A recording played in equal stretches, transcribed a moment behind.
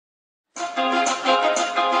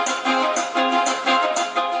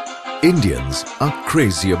Indians are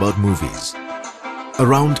crazy about movies.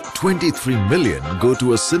 Around 23 million go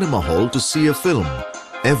to a cinema hall to see a film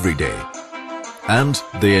every day. And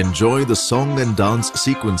they enjoy the song and dance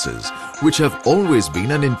sequences which have always been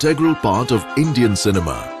an integral part of Indian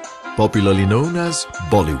cinema, popularly known as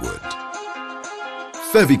Bollywood.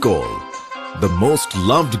 Fevicol, the most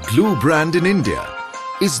loved glue brand in India,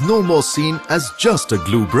 is no more seen as just a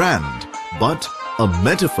glue brand, but a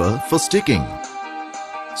metaphor for sticking.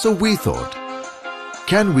 So we thought,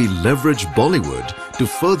 can we leverage Bollywood to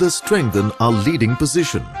further strengthen our leading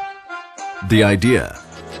position? The idea.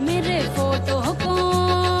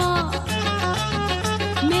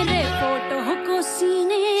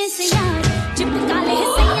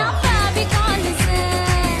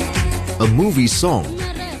 A movie song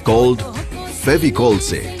called Fevicol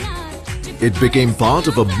Se. It became part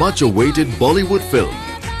of a much-awaited Bollywood film,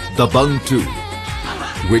 Dabangg 2,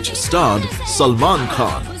 which starred Salman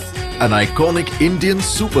Khan, an iconic Indian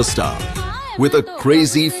superstar with a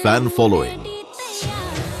crazy fan following.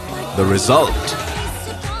 The result?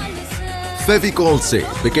 Fevicol Se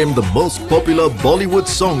became the most popular Bollywood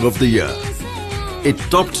song of the year. It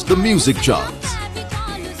topped the music charts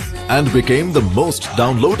and became the most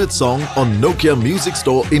downloaded song on Nokia Music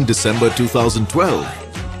Store in December 2012.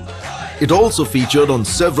 It also featured on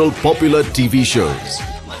several popular TV shows.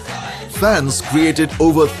 Fans created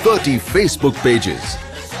over 30 Facebook pages,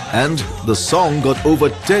 and the song got over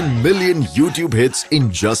 10 million YouTube hits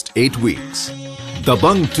in just 8 weeks.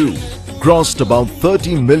 Dabangg 2 grossed about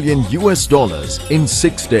 $30 million in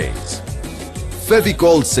 6 days.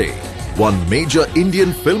 Fevicol Se won major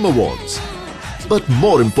Indian film awards. But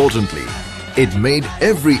more importantly, it made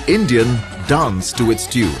every Indian dance to its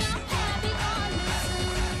tune.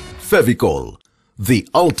 Fevicol, the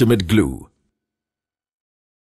ultimate glue.